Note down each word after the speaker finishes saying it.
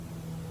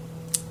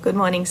Good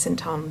morning, St.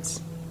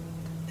 Thomas.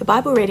 The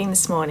Bible reading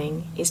this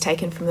morning is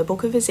taken from the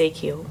book of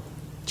Ezekiel,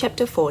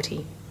 chapter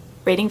 40,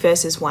 reading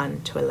verses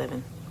 1 to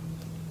 11.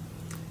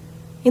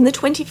 In the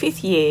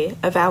 25th year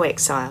of our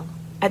exile,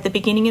 at the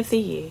beginning of the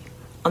year,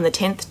 on the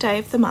 10th day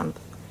of the month,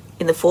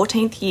 in the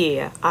 14th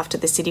year after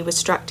the city was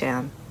struck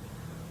down,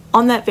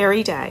 on that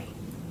very day,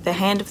 the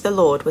hand of the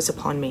Lord was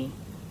upon me,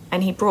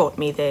 and he brought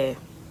me there.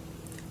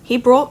 He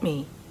brought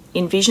me,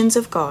 in visions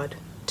of God,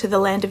 to the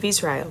land of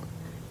Israel,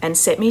 and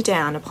set me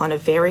down upon a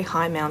very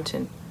high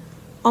mountain,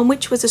 on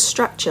which was a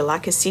structure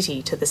like a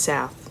city to the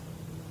south.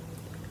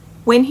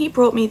 When he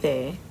brought me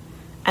there,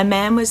 a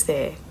man was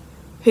there,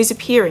 whose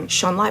appearance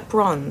shone like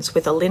bronze,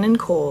 with a linen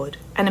cord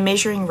and a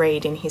measuring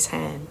reed in his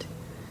hand,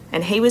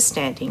 and he was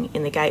standing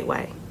in the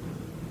gateway.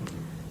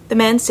 The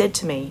man said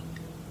to me,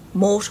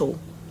 "Mortal,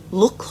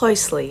 look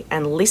closely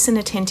and listen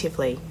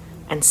attentively,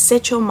 and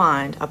set your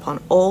mind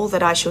upon all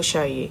that I shall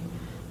show you,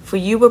 for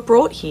you were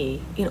brought here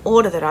in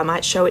order that I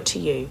might show it to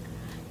you.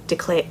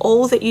 Declare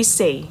all that you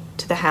see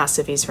to the house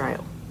of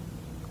Israel."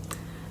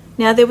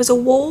 Now there was a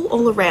wall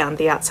all around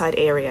the outside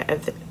area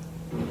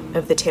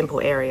of the temple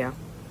area.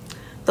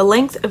 The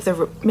length of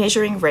the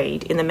measuring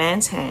reed in the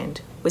man's hand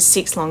was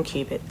 6 long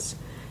cubits,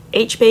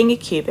 each being a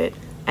cubit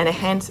and a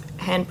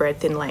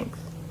handbreadth in length.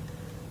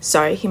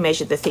 So he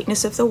measured the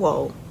thickness of the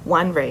wall,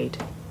 1 reed,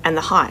 and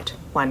the height,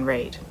 1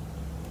 reed.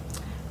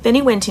 Then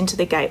he went into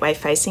the gateway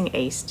facing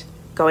east,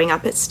 going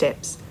up its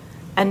steps,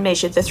 and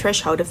measured the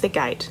threshold of the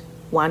gate,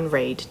 1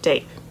 reed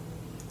deep.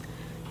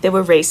 There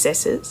were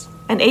recesses,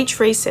 and each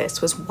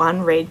recess was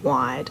 1 reed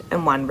wide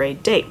and 1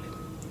 reed deep,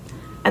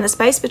 and the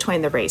space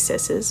between the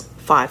recesses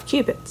 5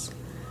 cubits,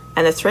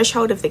 and the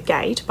threshold of the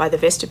gate by the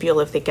vestibule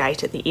of the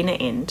gate at the inner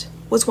end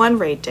was 1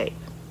 reed deep.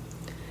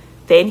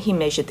 Then he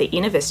measured the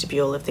inner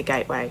vestibule of the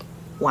gateway,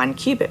 1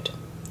 cubit.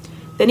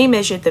 Then he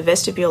measured the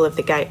vestibule of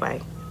the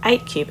gateway,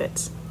 8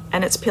 cubits,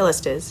 and its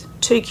pilasters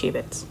 2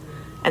 cubits,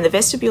 and the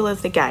vestibule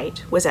of the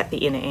gate was at the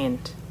inner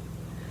end.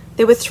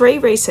 There were 3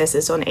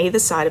 recesses on either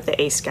side of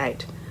the east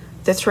gate.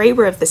 The 3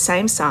 were of the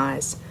same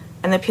size,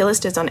 and the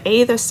pilasters on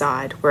either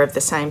side were of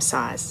the same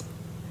size.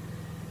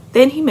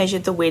 Then he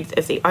measured the width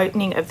of the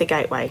opening of the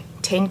gateway,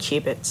 10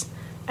 cubits,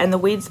 and the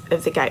width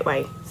of the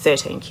gateway,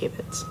 13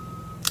 cubits.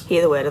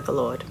 Hear the word of the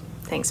Lord.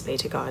 Thanks be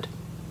to God.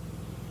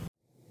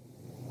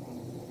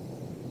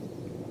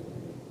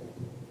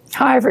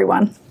 Hi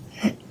everyone.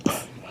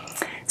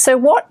 So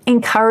what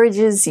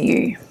encourages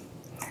you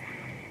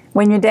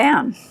when you're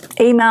down?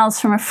 Emails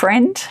from a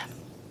friend?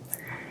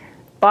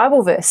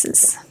 Bible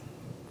verses?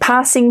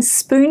 Passing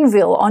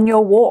Spoonville on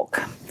your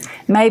walk?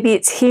 Maybe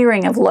it's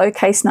hearing of low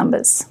case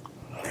numbers.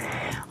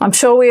 I'm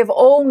sure we have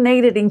all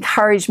needed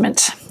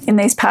encouragement in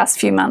these past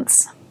few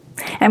months,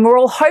 and we're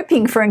all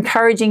hoping for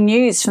encouraging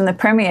news from the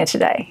Premier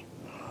today.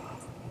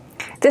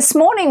 This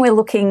morning we're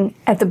looking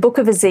at the book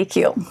of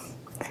Ezekiel.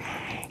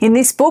 In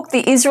this book,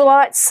 the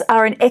Israelites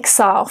are in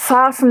exile,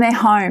 far from their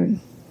home,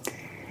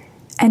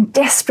 and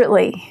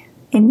desperately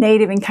in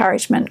need of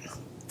encouragement.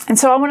 And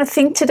so I want to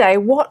think today,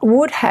 what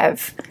would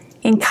have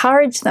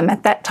encouraged them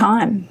at that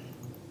time?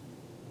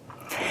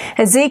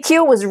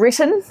 Ezekiel was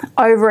written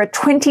over a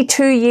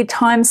 22-year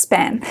time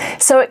span,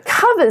 so it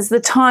covers the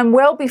time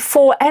well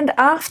before and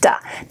after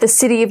the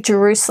city of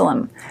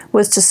Jerusalem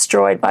was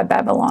destroyed by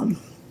Babylon.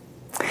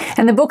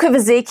 And the book of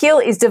Ezekiel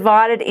is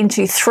divided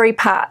into 3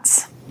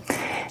 parts.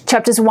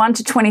 Chapters 1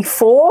 to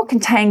 24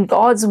 contain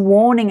God's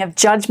warning of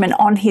judgment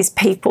on his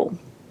people.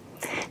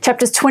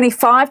 Chapters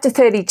 25 to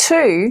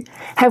 32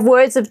 have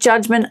words of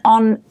judgment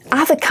on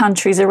other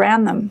countries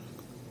around them.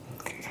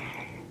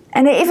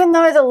 And even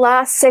though the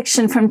last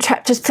section from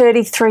chapter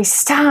 33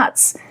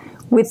 starts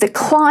with the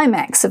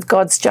climax of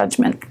God's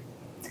judgment,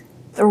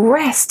 the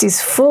rest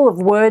is full of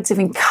words of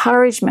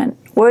encouragement,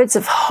 words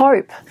of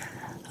hope,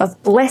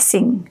 of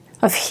blessing,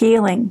 of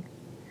healing,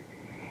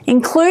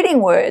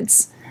 including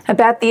words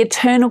about the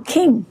eternal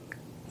King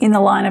in the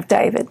line of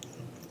David.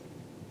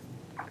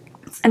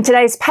 And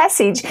today's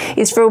passage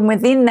is from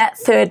within that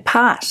 3rd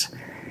part.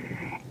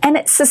 And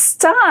it's the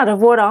start of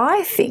what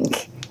I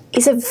think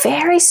is a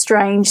very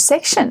strange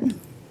section.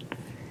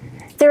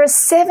 There are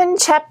 7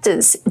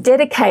 chapters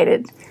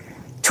dedicated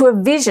to a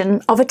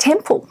vision of a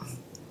temple.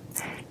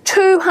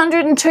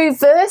 202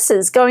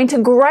 verses go into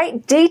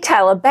great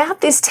detail about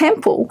this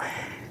temple,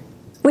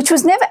 which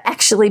was never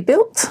actually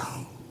built.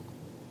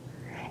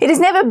 It has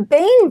never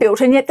been built,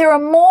 and yet there are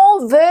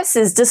more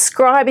verses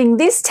describing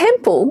this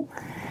temple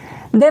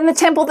than the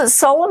temple that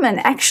Solomon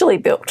actually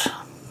built.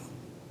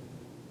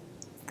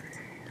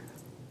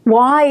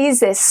 Why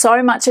is there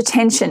so much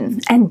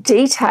attention and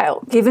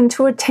detail given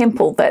to a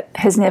temple that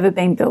has never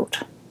been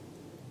built?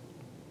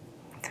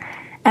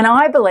 And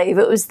I believe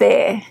it was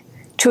there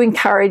to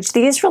encourage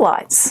the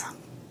Israelites.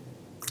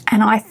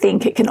 And I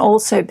think it can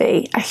also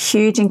be a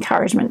huge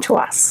encouragement to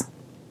us.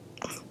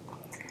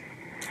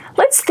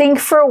 Let's think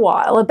for a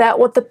while about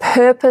what the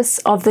purpose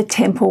of the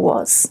temple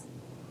was.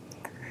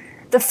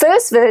 The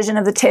first version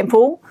of the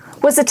temple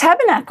was the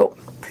tabernacle,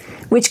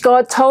 which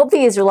God told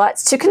the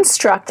Israelites to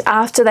construct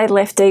after they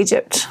left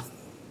Egypt.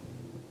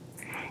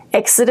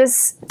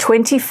 Exodus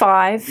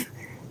 25,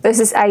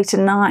 verses 8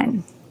 and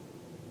 9.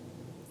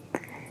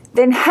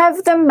 Then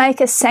have them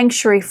make a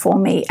sanctuary for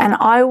me, and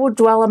I will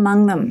dwell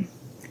among them.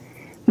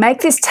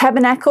 Make this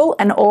tabernacle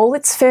and all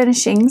its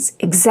furnishings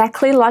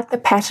exactly like the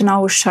pattern I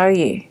will show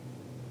you.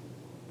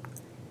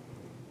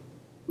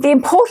 The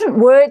important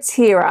words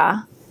here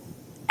are,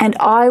 and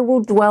I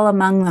will dwell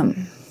among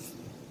them.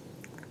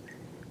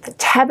 The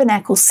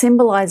tabernacle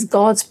symbolized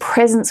God's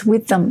presence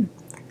with them.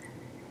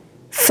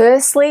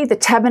 Firstly, the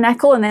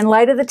tabernacle and then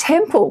later the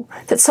temple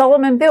that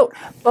Solomon built.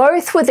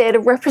 Both were there to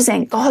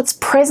represent God's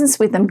presence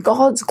with them,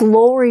 God's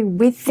glory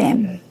with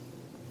them.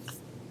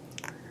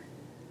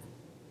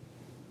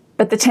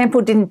 But the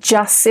temple didn't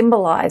just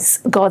symbolize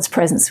God's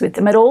presence with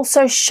them. It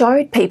also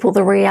showed people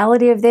the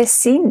reality of their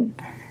sin.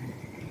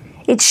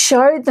 It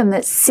showed them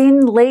that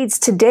sin leads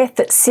to death,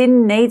 that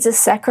sin needs a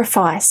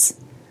sacrifice.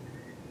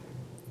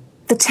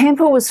 The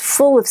temple was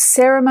full of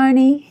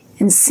ceremony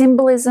and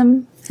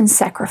symbolism and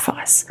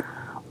sacrifice,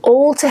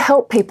 all to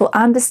help people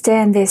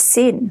understand their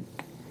sin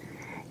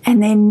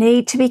and their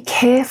need to be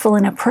careful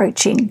in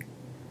approaching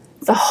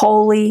the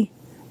holy,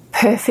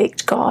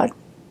 perfect God.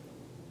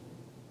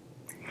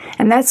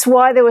 And that's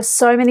why there were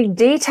so many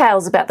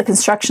details about the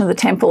construction of the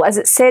temple. As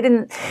it said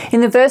in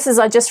the verses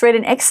I just read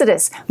in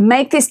Exodus,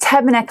 make this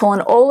tabernacle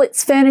and all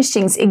its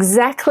furnishings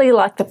exactly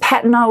like the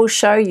pattern I will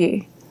show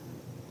you.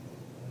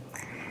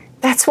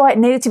 That's why it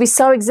needed to be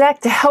so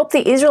exact, to help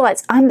the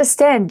Israelites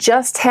understand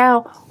just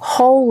how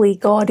holy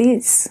God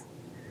is,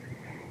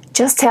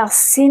 just how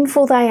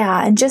sinful they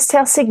are, and just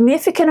how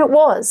significant it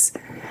was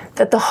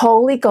that the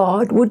holy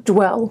God would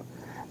dwell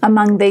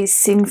among these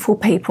sinful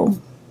people.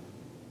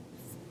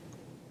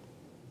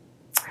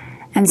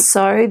 And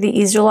so the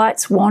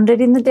Israelites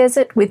wandered in the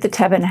desert with the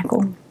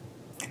tabernacle,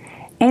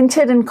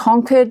 entered and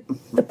conquered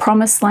the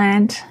promised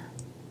land,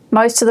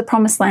 most of the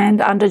promised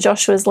land under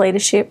Joshua's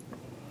leadership.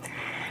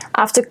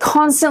 After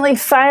constantly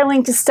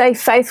failing to stay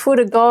faithful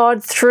to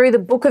God through the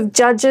book of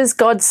Judges,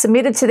 God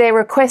submitted to their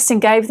request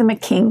and gave them a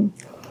king.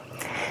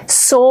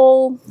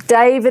 Saul,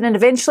 David, and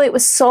eventually it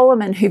was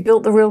Solomon who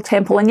built the real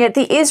temple. And yet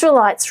the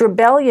Israelites'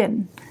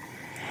 rebellion,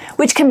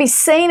 which can be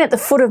seen at the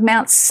foot of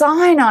Mount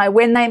Sinai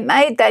when they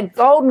made that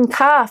golden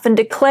calf and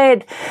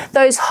declared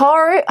those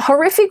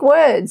horrific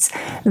words,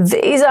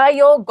 "These are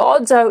your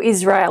gods, O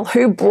Israel,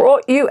 who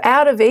brought you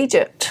out of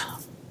Egypt."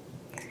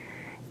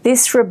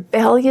 This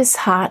rebellious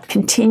heart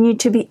continued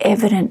to be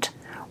evident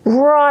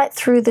right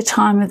through the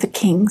time of the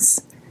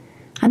kings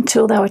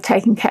until they were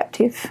taken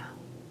captive.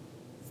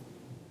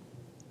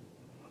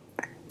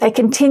 They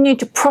continued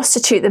to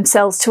prostitute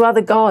themselves to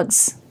other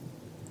gods.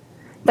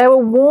 They were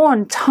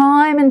warned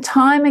time and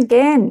time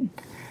again,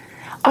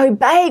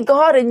 obey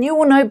God and you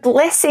will know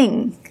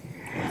blessing,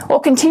 or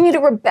continue to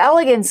rebel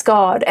against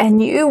God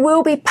and you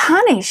will be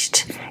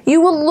punished. You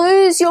will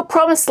lose your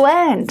promised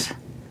land.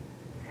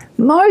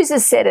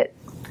 Moses said it.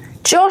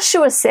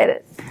 Joshua said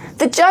it.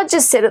 The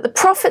judges said it. The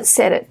prophets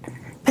said it.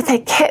 But they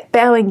kept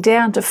bowing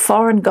down to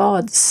foreign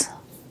gods.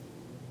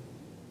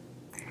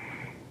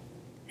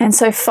 And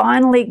so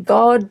finally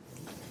God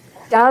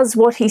does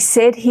what he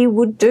said he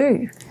would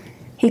do.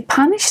 He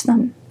punished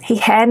them. He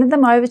handed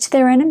them over to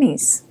their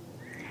enemies.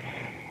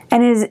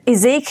 And in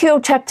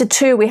Ezekiel chapter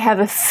 2, we have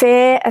a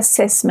fair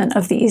assessment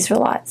of the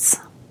Israelites.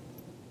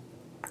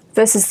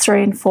 Verses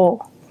 3 and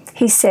 4.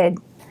 He said,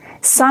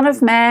 "Son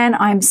of man,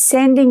 I am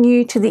sending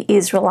you to the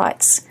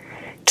Israelites,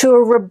 to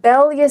a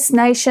rebellious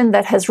nation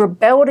that has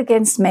rebelled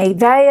against me.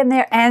 They and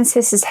their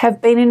ancestors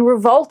have been in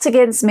revolt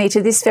against me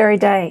to this very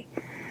day.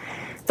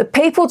 The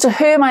people to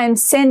whom I am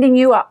sending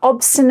you are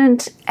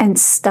obstinate and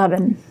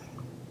stubborn."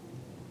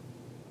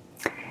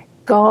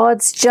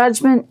 God's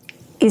judgment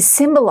is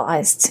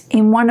symbolized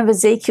in one of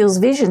Ezekiel's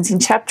visions in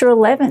chapter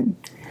 11,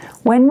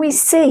 when we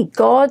see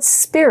God's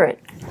Spirit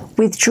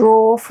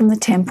withdraw from the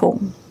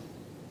temple.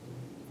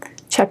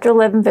 Chapter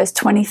 11, verse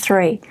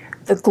 23,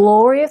 "The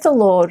glory of the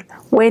Lord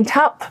went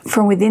up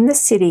from within the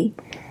city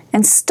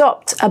and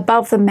stopped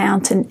above the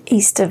mountain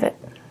east of it."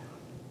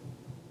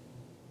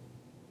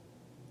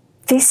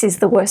 This is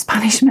the worst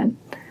punishment.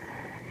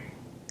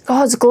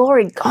 God's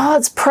glory,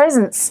 God's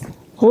presence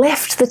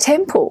left the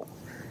temple.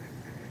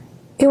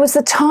 It was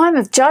the time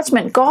of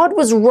judgment. God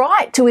was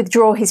right to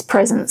withdraw his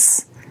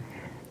presence.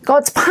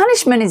 God's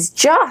punishment is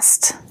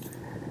just.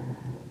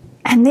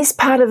 And this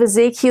part of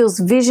Ezekiel's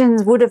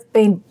visions would have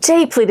been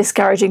deeply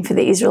discouraging for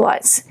the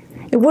Israelites.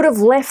 It would have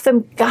left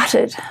them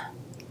gutted.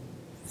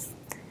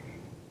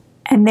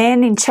 And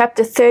then in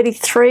chapter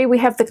 33, we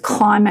have the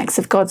climax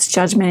of God's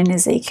judgment in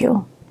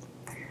Ezekiel.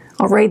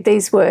 I'll read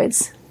these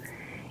words.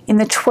 "In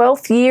the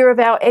 12th year of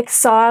our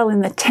exile,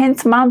 in the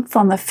 10th month,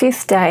 on the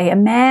 5th day, a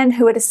man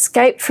who had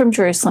escaped from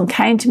Jerusalem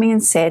came to me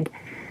and said,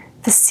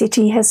 'The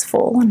city has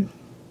fallen.'"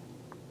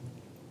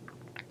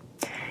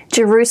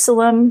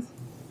 Jerusalem,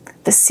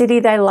 the city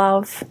they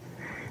love,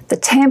 the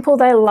temple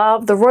they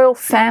love, the royal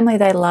family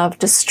they love,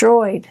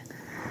 destroyed.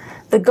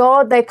 The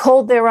God they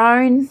called their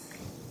own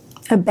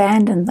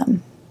abandoned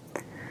them.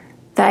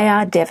 They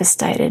are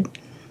devastated.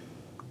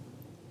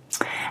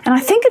 And I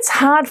think it's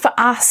hard for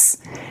us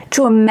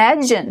to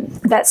imagine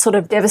that sort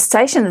of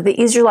devastation that the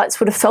Israelites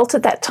would have felt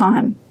at that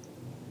time.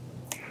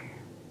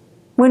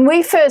 When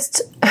we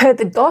first heard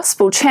the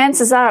gospel,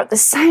 chances are at the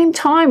same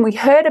time we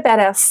heard about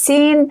our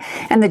sin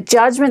and the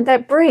judgment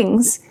that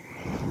brings,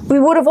 we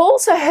would have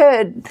also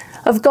heard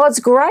of God's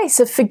grace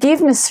of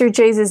forgiveness through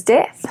Jesus'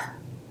 death.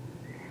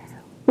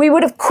 We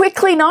would have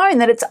quickly known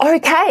that it's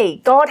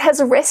okay, God has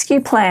a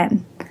rescue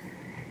plan.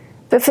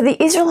 But for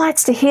the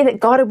Israelites to hear that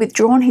God had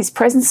withdrawn his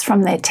presence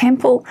from their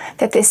temple,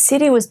 that their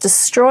city was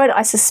destroyed,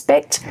 I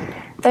suspect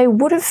they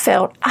would have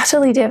felt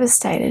utterly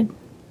devastated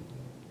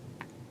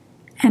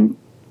and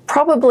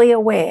probably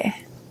aware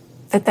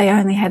that they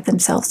only had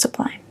themselves to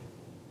blame.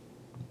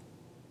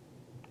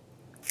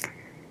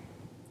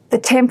 The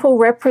temple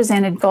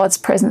represented God's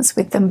presence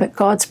with them, but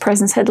God's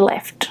presence had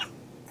left.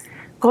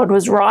 God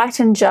was right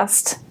and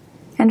just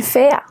and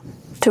fair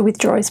to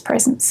withdraw his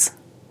presence.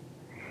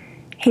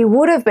 He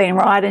would have been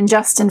right and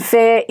just and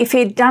fair if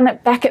he'd done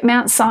it back at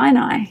Mount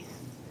Sinai.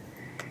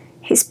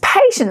 His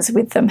patience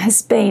with them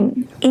has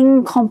been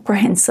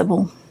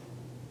incomprehensible.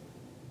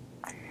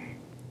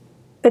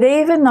 But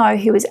even though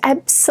he was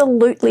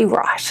absolutely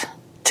right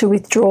to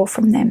withdraw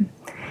from them,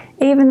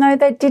 even though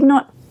they did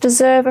not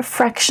deserve a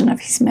fraction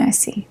of his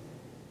mercy,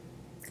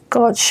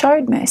 God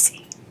showed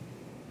mercy.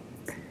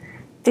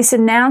 This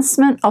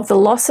announcement of the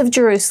loss of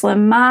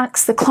Jerusalem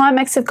marks the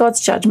climax of God's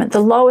judgment,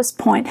 the lowest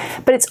point,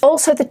 but it's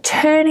also the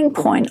turning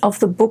point of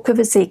the book of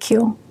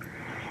Ezekiel.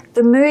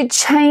 The mood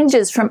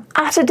changes from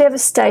utter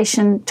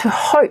devastation to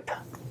hope,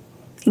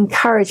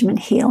 encouragement,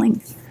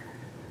 healing.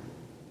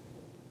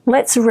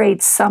 Let's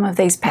read some of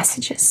these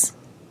passages.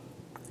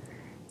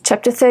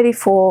 Chapter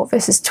 34,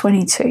 verses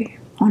 22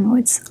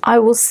 onwards. I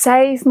will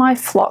save my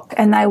flock,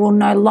 and they will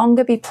no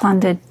longer be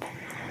plundered.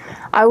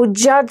 I will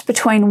judge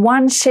between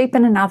one sheep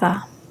and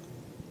another.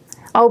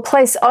 I will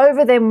place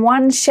over them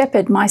one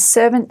shepherd, my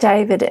servant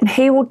David, and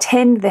he will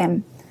tend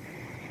them.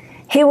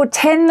 He will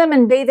tend them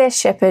and be their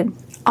shepherd.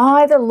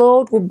 I, the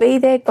Lord, will be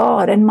their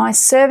God, and my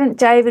servant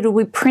David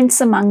will be prince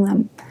among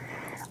them.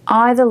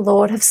 I, the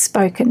Lord, have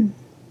spoken.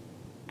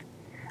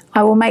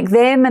 I will make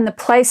them and the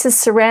places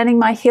surrounding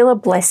my hill a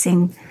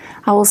blessing.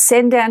 I will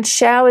send down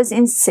showers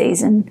in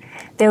season.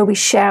 There will be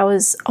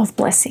showers of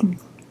blessing.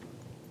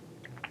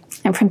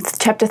 And from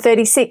chapter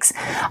 36,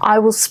 I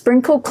will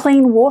sprinkle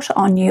clean water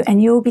on you,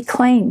 and you will be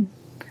clean.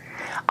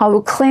 I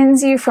will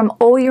cleanse you from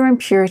all your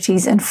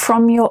impurities and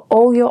from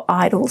all your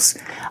idols.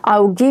 I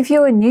will give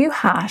you a new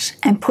heart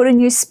and put a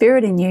new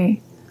spirit in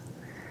you.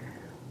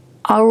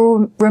 I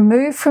will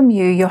remove from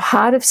you your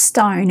heart of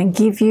stone and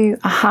give you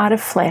a heart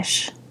of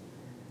flesh.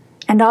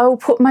 And I will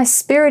put my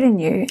spirit in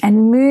you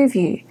and move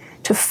you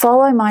to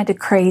follow my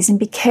decrees and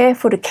be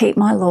careful to keep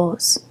my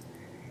laws.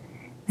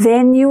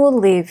 Then you will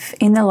live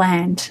in the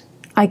land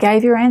I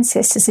gave your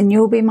ancestors, and you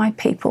will be my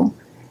people,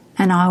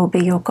 and I will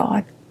be your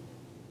God.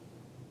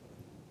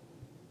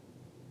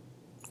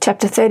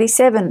 Chapter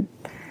 37,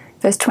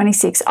 verse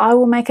 26. I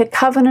will make a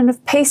covenant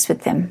of peace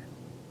with them.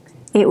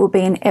 It will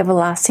be an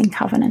everlasting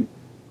covenant.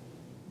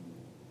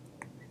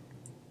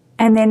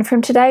 And then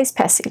from today's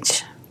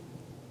passage,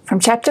 from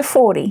chapter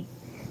 40,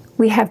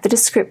 we have the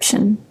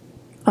description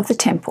of the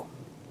temple.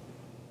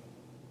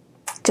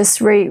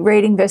 Just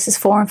reading verses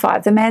 4 and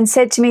 5. The man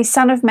said to me,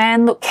 Son of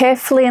man, look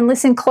carefully and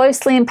listen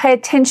closely and pay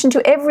attention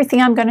to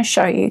everything I'm going to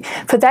show you,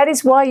 for that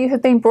is why you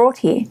have been brought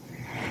here.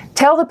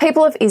 Tell the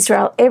people of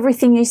Israel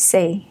everything you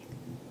see.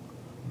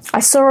 I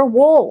saw a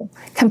wall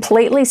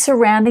completely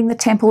surrounding the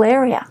temple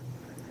area.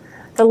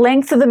 The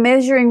length of the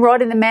measuring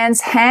rod in the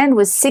man's hand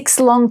was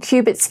 6 long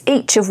cubits,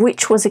 each of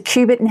which was a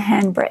cubit in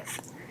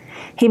handbreadth.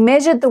 He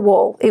measured the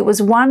wall. It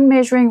was 1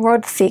 measuring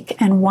rod thick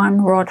and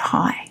 1 rod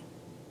high.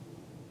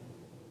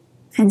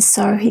 And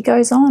so he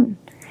goes on,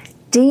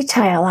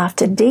 detail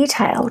after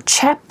detail,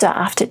 chapter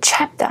after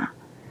chapter,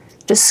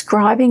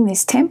 describing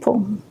this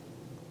temple.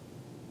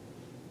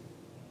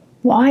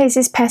 Why is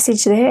this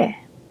passage there?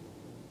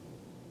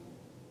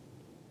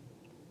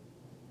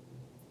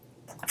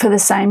 For the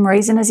same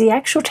reason as the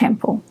actual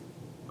temple.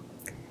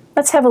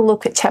 Let's have a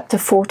look at chapter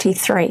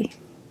 43,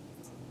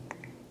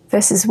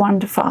 verses 1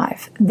 to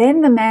 5.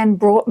 Then the man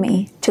brought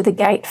me to the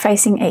gate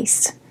facing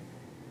east,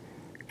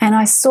 and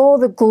I saw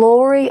the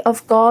glory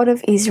of God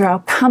of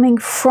Israel coming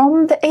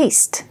from the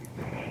east.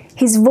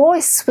 His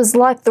voice was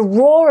like the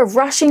roar of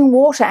rushing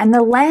water, and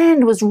the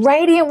land was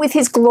radiant with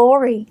his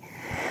glory.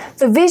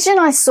 The vision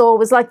I saw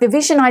was like the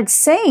vision I'd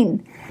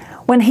seen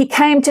when he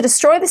came to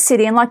destroy the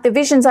city, and like the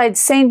visions I had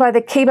seen by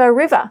the Kibo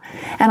River,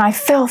 and I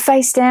fell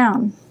face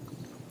down.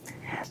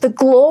 The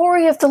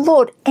glory of the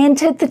Lord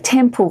entered the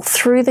temple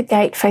through the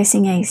gate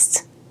facing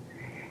east.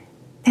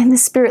 Then the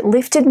Spirit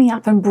lifted me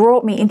up and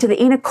brought me into the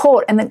inner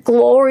court, and the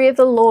glory of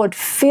the Lord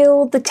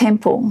filled the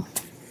temple.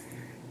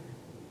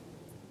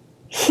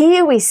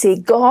 Here we see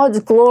God's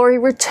glory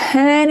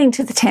returning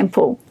to the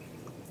temple.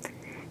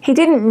 He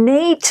didn't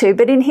need to,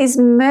 but in his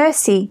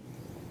mercy,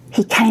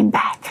 he came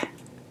back.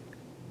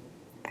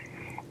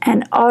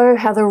 And oh,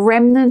 how the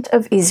remnant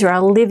of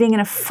Israel living in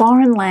a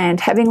foreign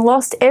land, having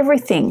lost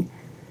everything,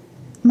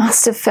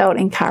 must have felt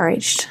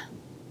encouraged.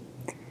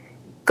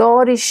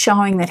 God is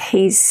showing that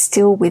He's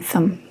still with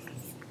them.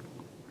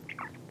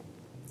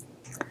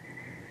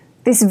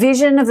 This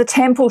vision of the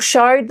temple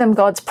showed them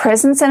God's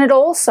presence, and it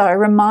also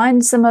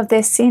reminds them of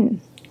their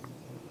sin.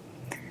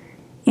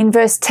 In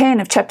verse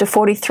 10 of chapter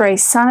 43,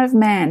 Son of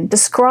man,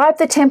 describe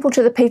the temple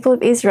to the people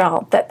of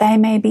Israel, that they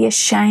may be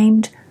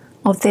ashamed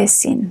of their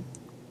sin.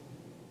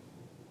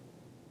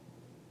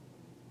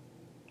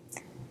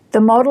 The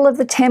model of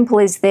the temple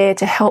is there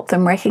to help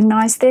them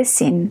recognize their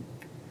sin,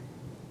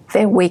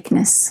 their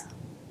weakness,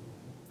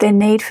 their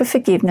need for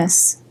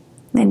forgiveness,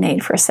 their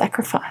need for a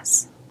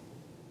sacrifice.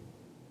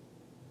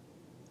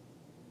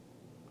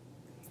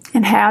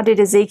 And how did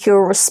Ezekiel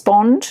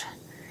respond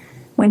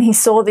when he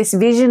saw this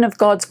vision of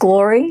God's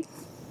glory?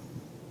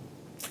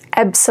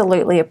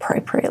 Absolutely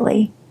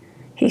appropriately,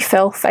 he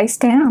fell face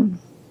down.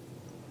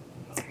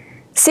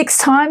 6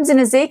 times in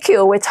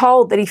Ezekiel, we're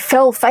told that he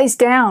fell face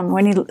down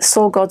when he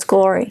saw God's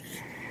glory.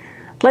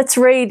 Let's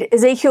read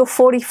Ezekiel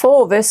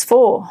 44, verse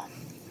 4.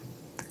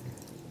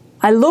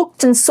 I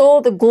looked and saw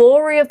the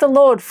glory of the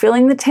Lord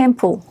filling the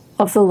temple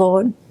of the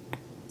Lord,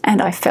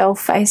 and I fell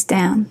face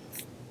down.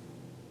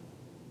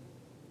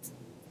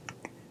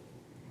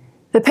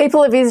 The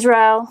people of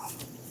Israel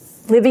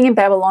living in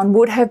Babylon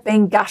would have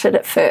been gutted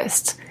at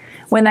first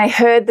when they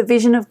heard the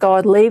vision of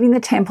God leaving the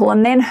temple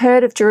and then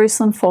heard of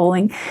Jerusalem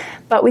falling.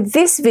 But with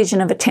this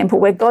vision of a temple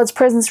where God's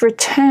presence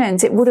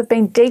returns, it would have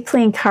been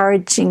deeply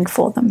encouraging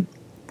for them.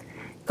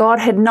 God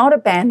had not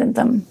abandoned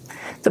them.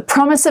 The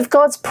promise of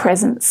God's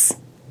presence,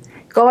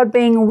 God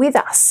being with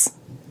us,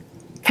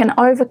 can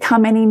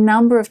overcome any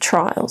number of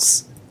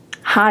trials,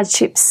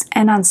 hardships,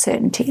 and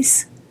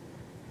uncertainties.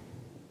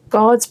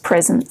 God's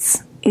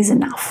presence is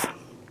enough.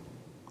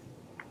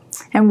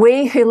 And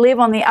we who live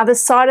on the other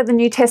side of the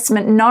New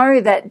Testament know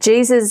that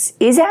Jesus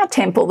is our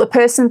temple, the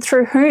person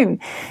through whom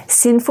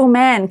sinful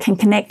man can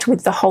connect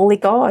with the holy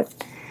God.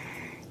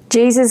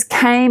 Jesus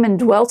came and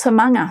dwelt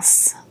among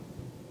us.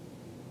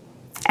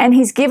 And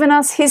He's given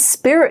us His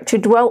Spirit to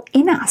dwell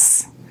in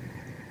us,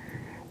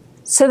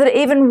 so that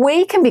even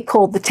we can be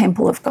called the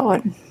temple of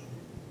God.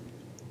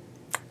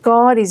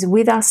 God is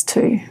with us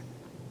too.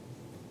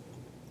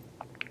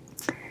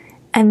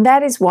 And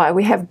that is why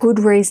we have good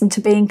reason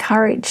to be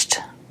encouraged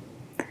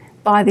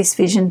by this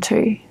vision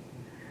too.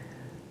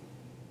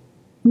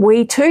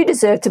 We too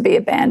deserve to be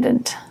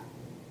abandoned,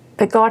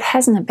 but God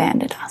hasn't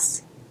abandoned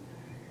us.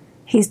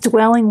 He's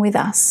dwelling with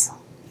us.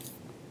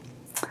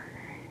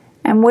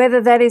 And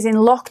whether that is in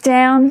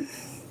lockdown,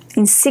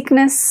 in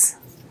sickness,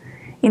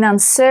 in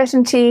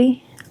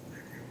uncertainty,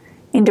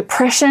 in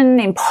depression,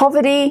 in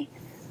poverty,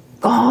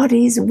 God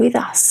is with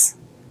us.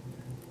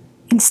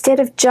 Instead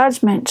of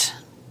judgment,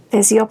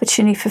 there's the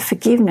opportunity for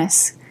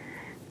forgiveness.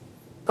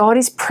 God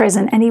is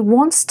present and He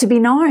wants to be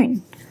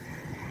known.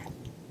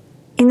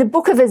 In the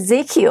book of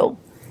Ezekiel,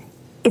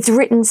 it's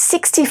written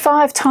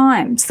 65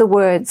 times the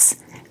words,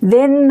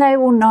 "Then they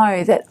will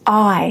know that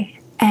I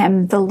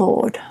am the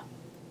Lord."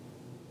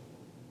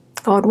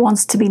 God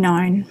wants to be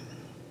known.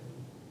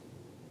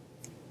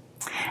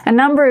 A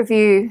number of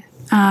you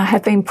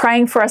have been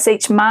praying for us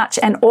each March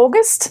and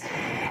August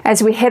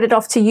as we headed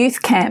off to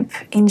youth camp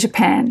in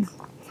Japan.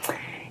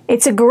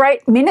 It's a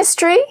great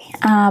ministry,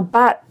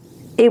 but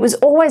it was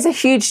always a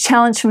huge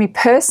challenge for me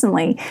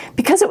personally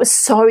because it was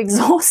so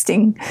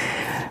exhausting.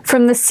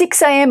 From the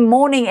 6 a.m.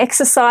 morning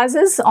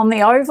exercises on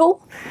the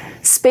oval,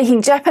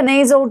 speaking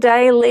Japanese all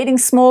day, leading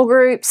small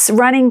groups,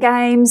 running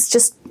games,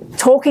 just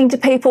talking to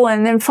people,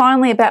 and then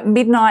finally about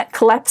midnight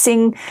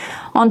collapsing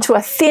onto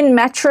a thin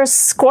mattress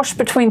squashed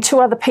between 2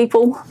 other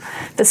people.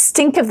 The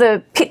stink of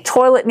the pit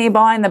toilet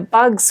nearby and the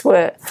bugs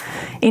were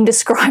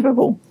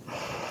indescribable.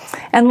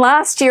 And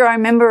last year I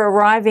remember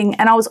arriving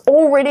and I was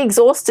already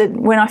exhausted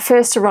when I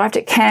first arrived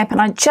at camp,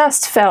 and I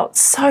just felt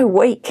so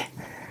weak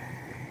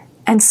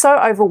and so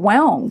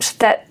overwhelmed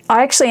that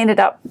I actually ended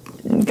up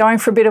going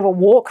for a bit of a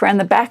walk around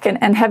the back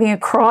and having a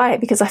cry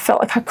because I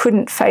felt like I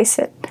couldn't face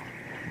it.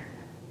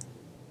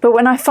 But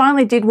when I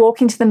finally did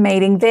walk into the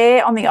meeting,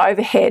 there on the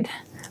overhead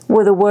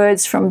were the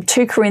words from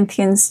 2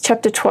 Corinthians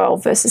chapter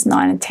 12, verses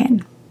 9 and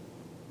 10.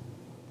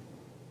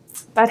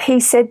 But He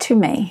said to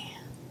me,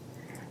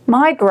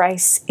 "My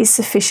grace is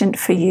sufficient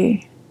for you,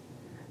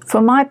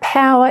 for my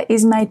power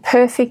is made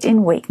perfect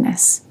in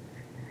weakness.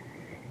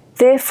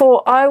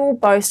 Therefore I will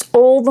boast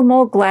all the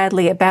more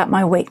gladly about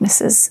my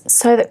weaknesses,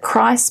 so that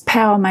Christ's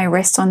power may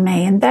rest on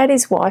me. And that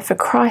is why, for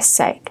Christ's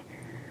sake,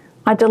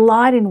 I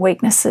delight in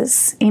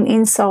weaknesses, in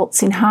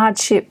insults, in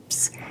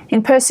hardships,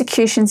 in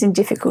persecutions, in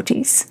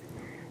difficulties.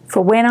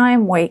 For when I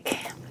am weak,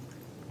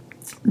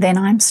 then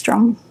I am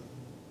strong."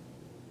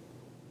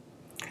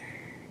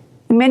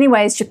 In many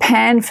ways,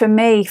 Japan for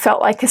me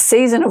felt like a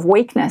season of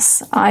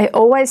weakness. I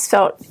always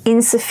felt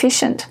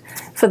insufficient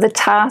for the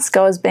task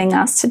I was being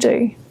asked to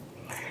do.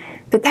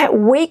 But that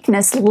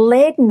weakness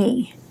led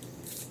me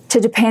to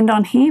depend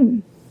on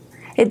Him.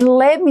 It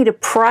led me to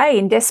pray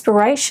in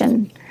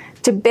desperation,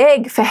 to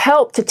beg for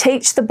help, to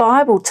teach the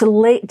Bible,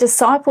 to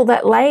disciple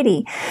that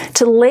lady,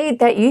 to lead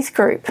that youth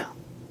group.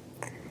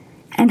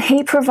 And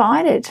He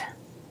provided.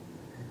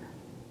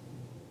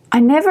 I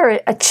never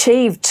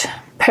achieved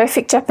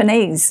perfect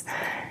Japanese,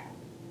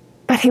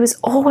 but he was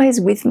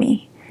always with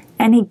me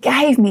and he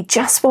gave me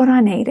just what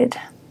I needed,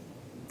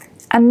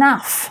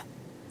 enough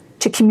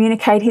to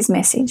communicate his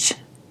message,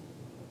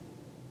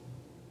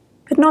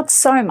 but not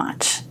so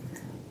much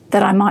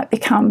that I might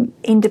become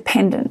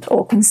independent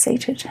or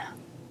conceited.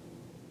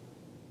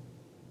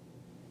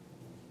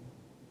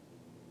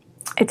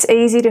 It's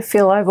easy to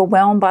feel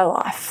overwhelmed by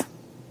life.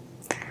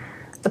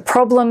 The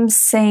problems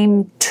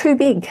seem too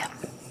big.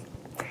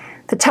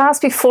 The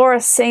task before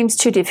us seems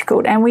too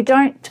difficult, and we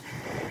don't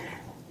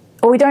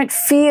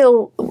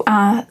feel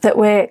that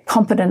we're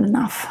competent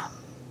enough.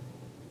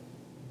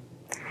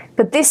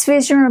 But this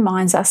vision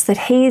reminds us that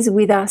he is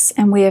with us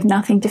and we have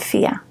nothing to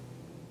fear.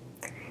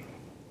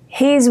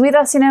 He is with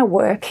us in our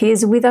work, he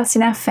is with us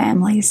in our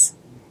families,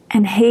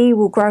 and he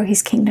will grow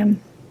his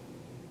kingdom.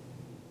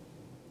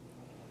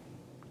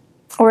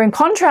 Or in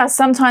contrast,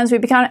 sometimes we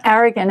become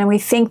arrogant and we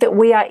think that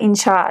we are in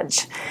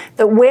charge,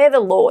 that we're the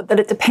Lord, that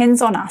it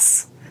depends on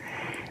us.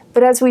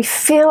 But as we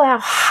fill our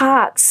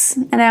hearts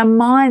and our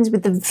minds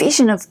with the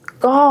vision of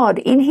God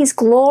in his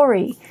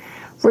glory,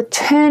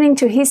 returning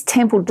to his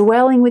temple,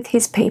 dwelling with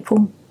his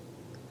people,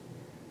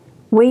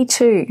 we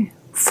too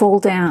fall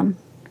down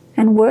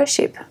and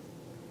worship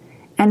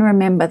and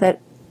remember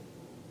that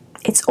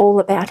it's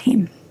all about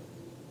him.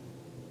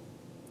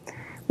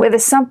 Whether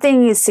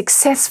something is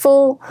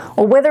successful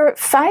or whether it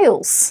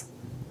fails,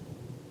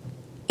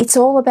 it's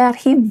all about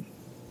him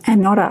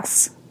and not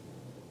us.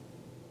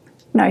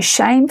 No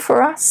shame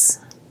for us,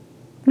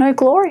 no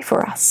glory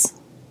for us.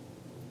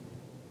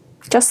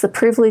 Just the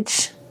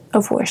privilege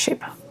of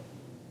worship.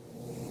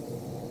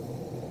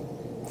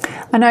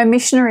 I know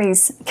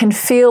missionaries can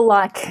feel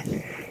like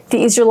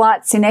the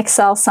Israelites in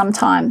exile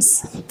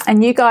sometimes,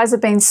 and you guys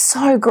have been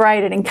so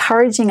great at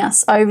encouraging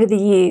us over the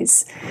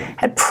years,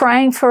 at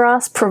praying for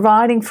us,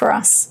 providing for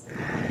us.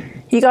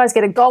 You guys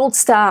get a gold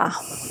star.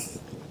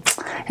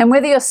 And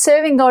whether you're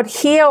serving God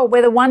here or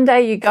whether one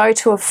day you go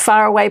to a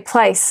faraway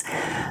place,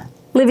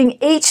 living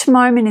each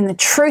moment in the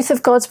truth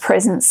of God's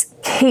presence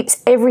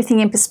keeps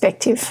everything in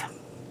perspective.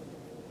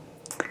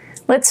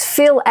 Let's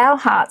fill our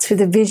hearts with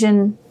the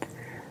vision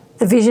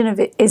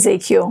of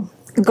Ezekiel.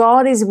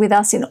 God is with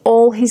us in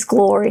all his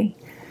glory,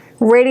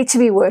 ready to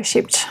be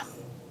worshipped.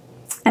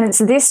 And it's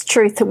this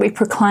truth that we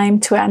proclaim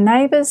to our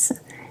neighbours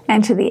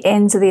and to the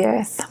ends of the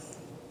earth.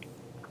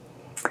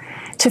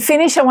 To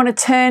finish, I want to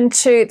turn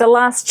to the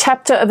last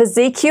chapter of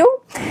Ezekiel,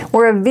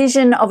 where a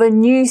vision of a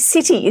new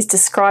city is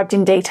described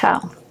in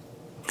detail.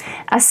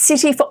 A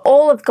city for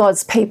all of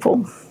God's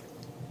people.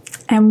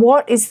 And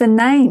what is the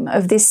name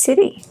of this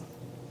city?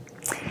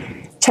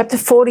 Chapter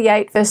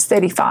 48, verse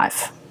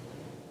 35.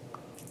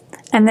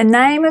 And the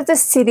name of the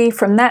city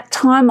from that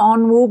time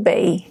on will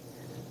be,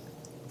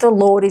 the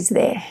Lord is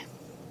there.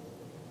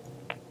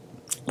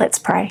 Let's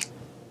pray.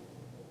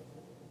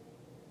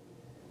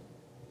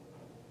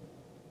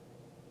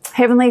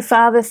 Heavenly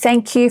Father,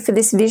 thank you for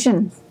this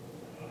vision.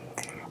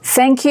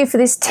 Thank you for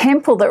this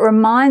temple that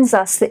reminds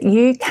us that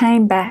you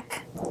came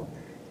back,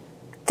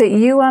 that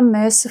you are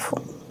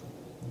merciful,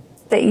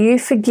 that you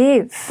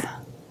forgive,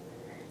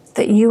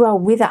 that you are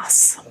with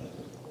us.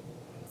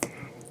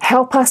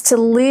 Help us to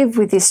live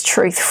with this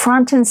truth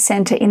front and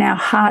centre in our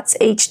hearts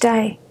each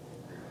day.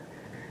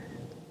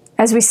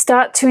 As we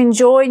start to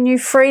enjoy new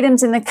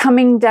freedoms in the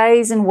coming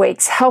days and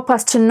weeks, help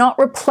us to not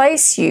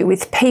replace you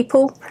with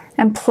people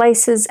and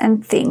places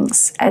and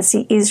things as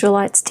the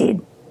Israelites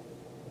did.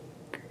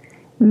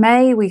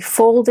 May we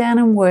fall down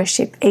and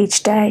worship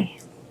each day.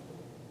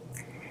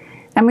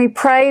 And we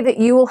pray that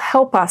you will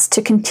help us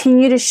to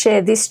continue to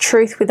share this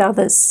truth with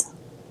others,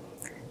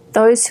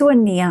 those who are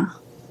near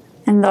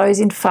and those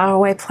in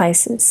faraway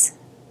places.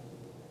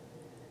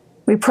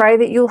 We pray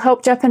that you'll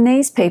help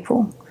Japanese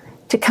people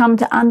to come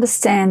to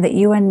understand that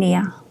you are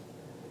near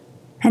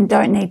and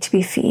don't need to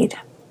be feared.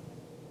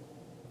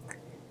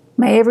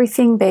 May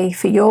everything be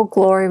for your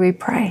glory, we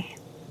pray.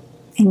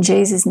 In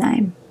Jesus'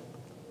 name,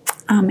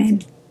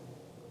 amen.